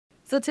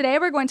So today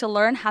we're going to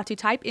learn how to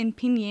type in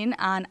Pinyin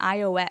on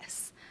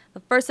iOS.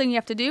 The first thing you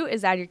have to do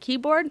is add your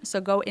keyboard,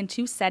 so go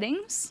into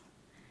Settings,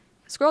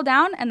 scroll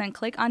down and then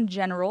click on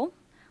General.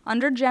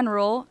 Under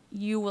General,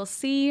 you will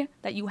see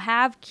that you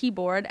have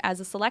Keyboard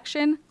as a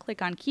selection.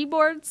 Click on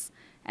Keyboards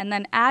and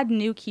then Add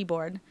New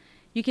Keyboard.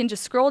 You can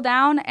just scroll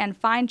down and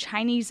find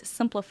Chinese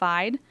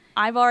Simplified.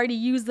 I've already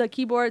used the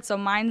keyboard, so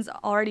mine's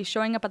already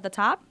showing up at the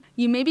top.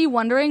 You may be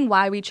wondering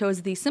why we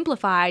chose the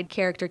simplified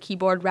character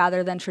keyboard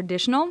rather than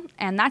traditional,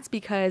 and that's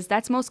because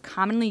that's most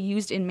commonly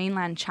used in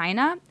mainland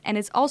China, and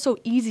it's also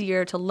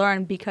easier to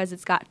learn because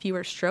it's got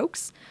fewer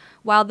strokes,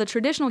 while the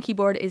traditional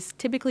keyboard is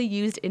typically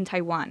used in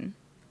Taiwan.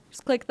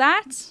 Just click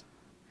that,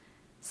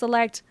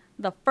 select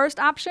the first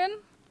option,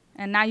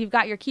 and now you've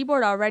got your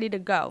keyboard all ready to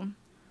go.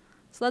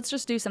 So let's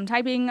just do some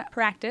typing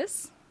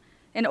practice.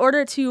 In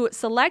order to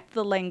select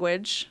the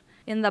language,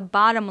 in the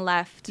bottom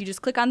left, you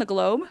just click on the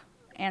globe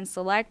and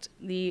select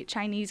the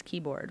Chinese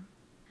keyboard.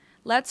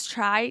 Let's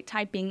try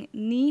typing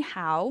ni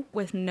hao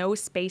with no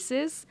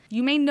spaces.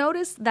 You may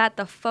notice that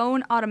the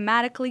phone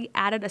automatically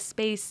added a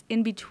space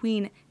in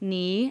between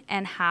ni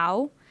and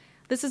hao.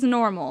 This is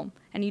normal,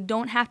 and you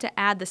don't have to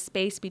add the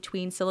space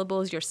between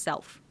syllables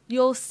yourself.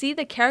 You'll see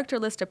the character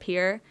list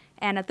appear,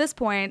 and at this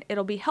point,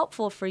 it'll be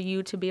helpful for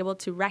you to be able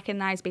to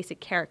recognize basic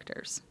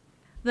characters.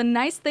 The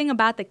nice thing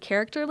about the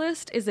character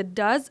list is it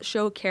does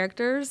show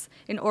characters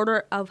in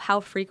order of how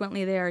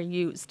frequently they are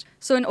used.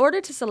 So in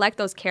order to select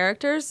those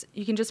characters,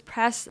 you can just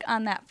press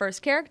on that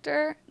first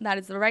character. That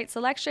is the right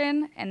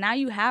selection. And now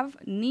you have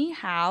ni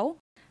hao.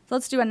 So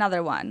let's do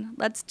another one.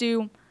 Let's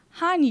do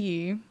han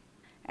yu.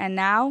 And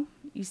now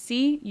you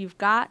see you've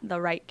got the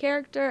right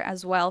character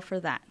as well for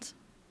that.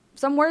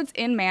 Some words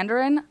in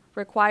Mandarin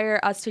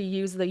require us to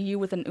use the u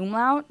with an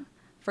umlaut.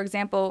 For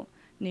example,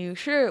 女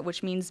士,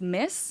 which means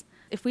miss.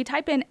 If we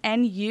type in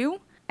NU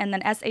and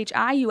then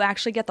SHI, you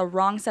actually get the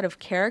wrong set of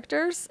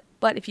characters.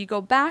 But if you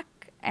go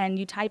back and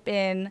you type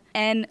in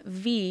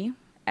NV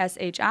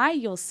SHI,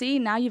 you'll see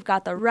now you've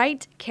got the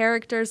right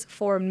characters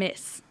for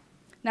miss.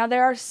 Now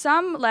there are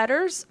some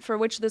letters for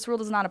which this rule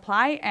does not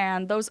apply,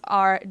 and those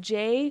are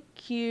J,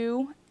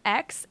 Q,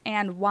 X,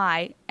 and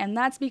Y. And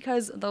that's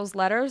because those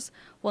letters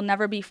will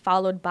never be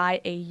followed by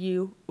a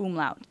U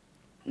umlaut.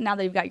 Now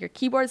that you've got your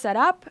keyboard set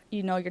up,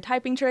 you know your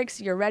typing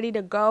tricks, you're ready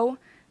to go.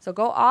 So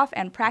go off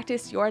and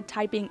practice your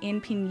typing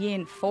in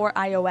Pinyin for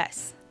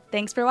iOS.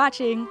 Thanks for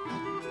watching.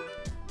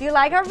 Do you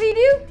like our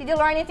video? Did you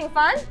learn anything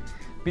fun?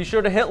 Be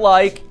sure to hit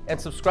like and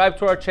subscribe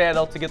to our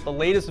channel to get the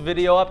latest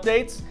video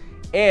updates,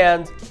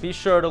 and be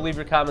sure to leave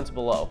your comments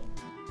below.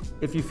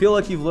 If you feel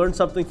like you've learned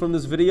something from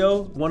this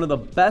video, one of the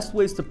best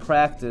ways to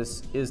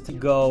practice is to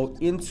go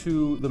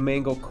into the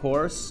Mango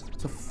course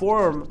to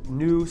form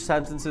new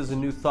sentences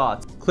and new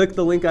thoughts. Click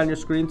the link on your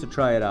screen to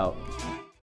try it out.